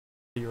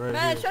Right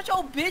Man, here. shut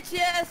your bitch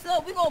ass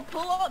up. We gonna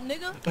pull up,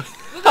 nigga.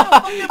 We gonna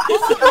fucking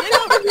pull up, nigga.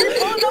 You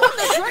pulling up with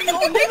the Draco,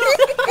 nigga.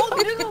 Fuck,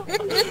 nigga.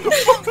 The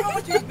fuck wrong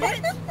with you,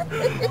 bitch?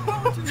 What's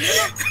wrong with you,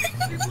 nigga?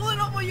 We pulling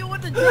up with you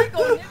with the Draco,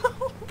 nigga.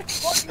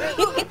 Fuck,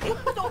 nigga.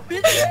 Shut your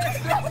bitch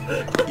ass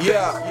up.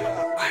 Yeah.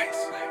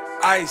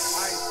 Ice.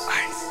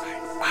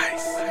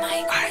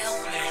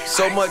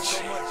 So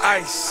much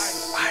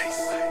ice.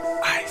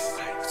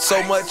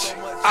 So much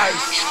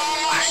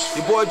ice.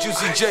 Your boy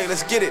Juicy J,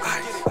 let's get it.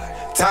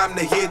 Time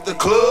to hit the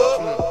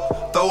club,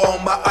 throw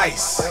on my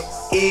ice.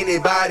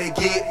 Anybody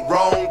get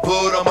wrong,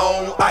 put them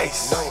on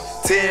ice.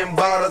 10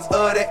 bottles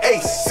of the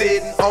ace,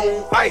 sitting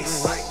on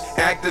ice.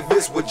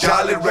 Activists with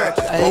jolly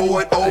rappers,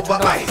 going over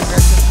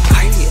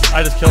ice.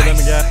 I just killed him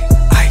again.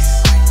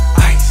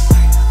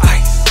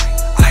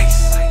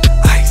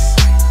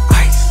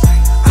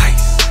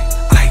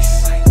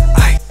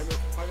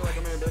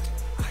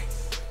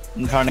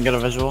 I'm trying to get a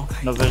visual.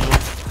 No visual.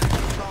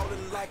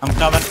 I'm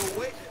coming.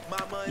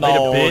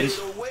 No, bitch.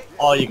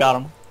 Oh, you got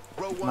him.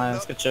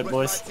 Nice, good shit,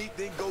 boys.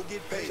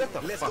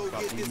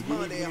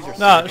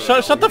 Nah,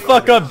 shut the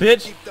fuck up,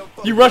 bitch.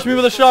 You rushed me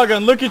with a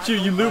shotgun. Look at you,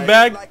 you loot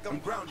bag.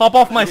 Hop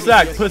off my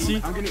sack,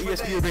 pussy. I'm gonna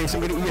ESP your base.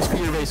 I'm gonna ESP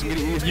your base. I'm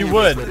gonna ESP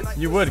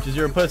You would, because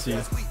you're a pussy.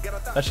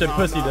 That shit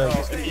pussy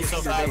does. He's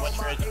so bad. What's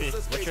your HP?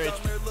 What's your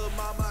HP?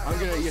 I'm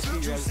gonna ESP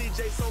you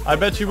guys. I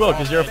bet you will,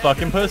 because you're a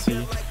fucking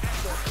pussy.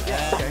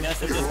 Yeah, I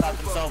guess it just got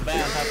them so bad.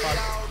 Have fun.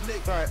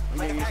 It's alright. I'm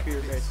gonna ESP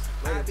your base.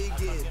 I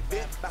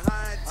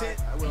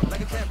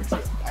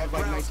have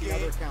like 19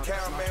 other accounts.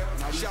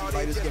 Not easy to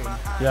play this game.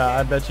 Yeah,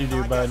 I bet you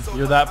do, bud.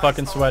 You're that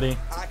fucking sweaty.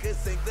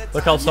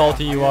 Look how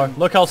salty you are.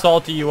 Look how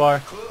salty you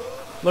are.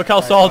 Look how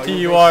salty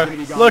you are.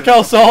 Look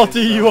how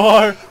salty you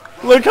are.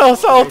 Look how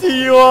salty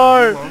you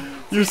are.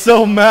 You're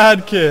so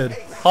mad, kid.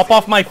 Hop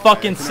off my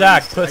fucking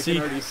sack, pussy. I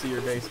can already see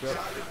your base, bro.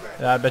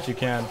 Yeah, I bet you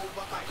can.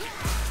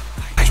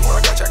 I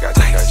got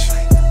you.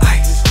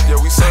 Yeah,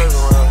 we serving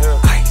around here.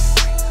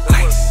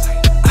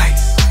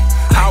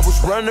 I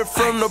was running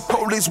from the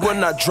police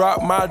when I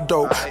dropped my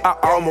dope. I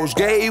almost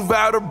gave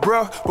out a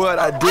breath, but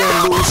I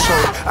didn't lose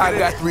hope. I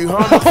got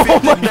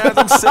 350 now,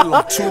 I'm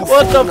selling 2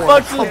 What the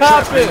fuck just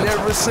happened?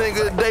 Every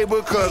single day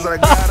because I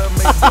gotta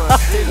make fun.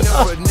 And if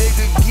a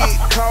nigga get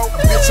caught,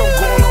 bitch, I'm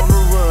going on the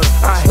run.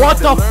 What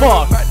the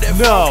fuck?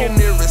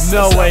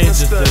 No way it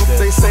just did this.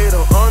 They say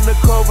the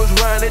undercovers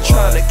round, they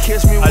trying to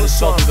catch me with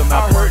something.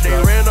 I heard they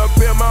ran up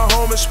in my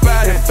home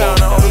spot and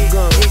found all the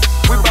guns.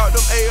 We bought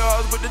them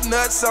ARs with the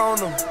nuts on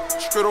them.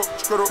 Straight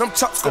up, them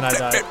chops go And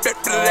I died.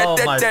 Oh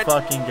my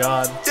fucking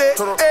god.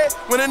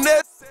 When the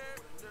nuts.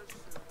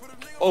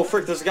 Oh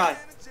frick, there's a guy.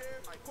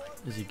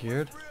 Is he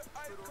geared?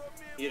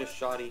 He hit a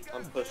shotty.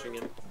 I'm pushing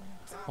him.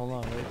 Hold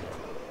on, wait.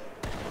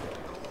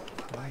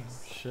 Oh,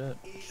 shit.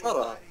 Shut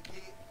up.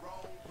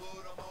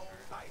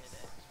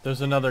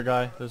 There's another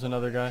guy. There's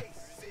another guy.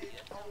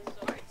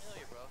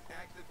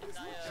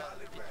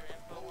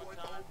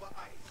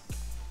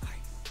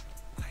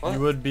 What? You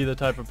would be the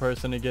type of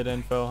person to get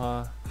info,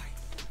 huh?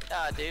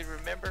 Nah, dude,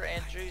 remember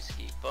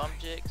Andrewski,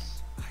 Bumjix?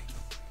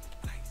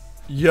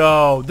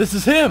 Yo, this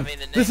is him! I mean,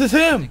 This is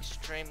him!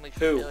 Extremely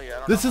familiar. I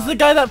don't This know is how the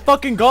guy that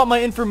fucking got my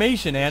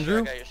information, I'm sure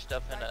Andrew. I got your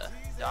stuff in a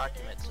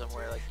document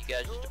somewhere, like you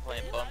guys used to play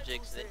in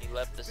Bumjix, then you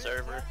left the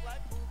server.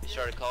 We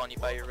started calling you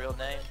by your real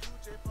name.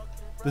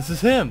 This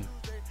is him.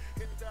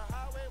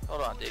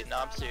 Hold on, dude. No,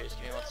 I'm serious.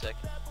 Give me 1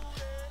 second.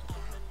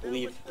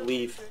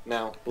 Leave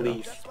now.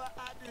 Leave.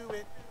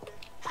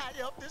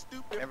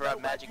 Remember I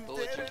magic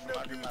bullet you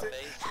from under my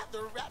base?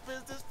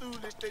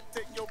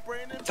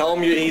 Tell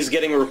him he's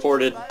getting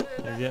reported.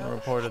 You're getting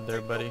reported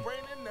there, buddy.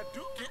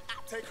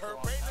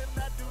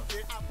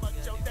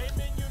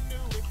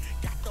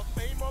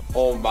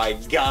 Oh my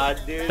god,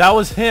 dude. That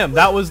was him.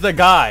 That was the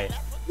guy.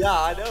 Yeah,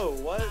 I know.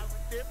 What?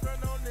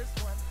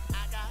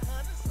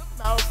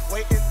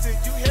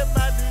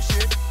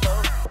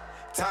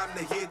 Time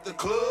to hit the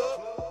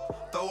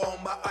club, throw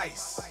on my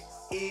ice.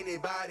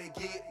 Anybody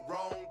get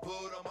wrong,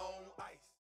 put them on.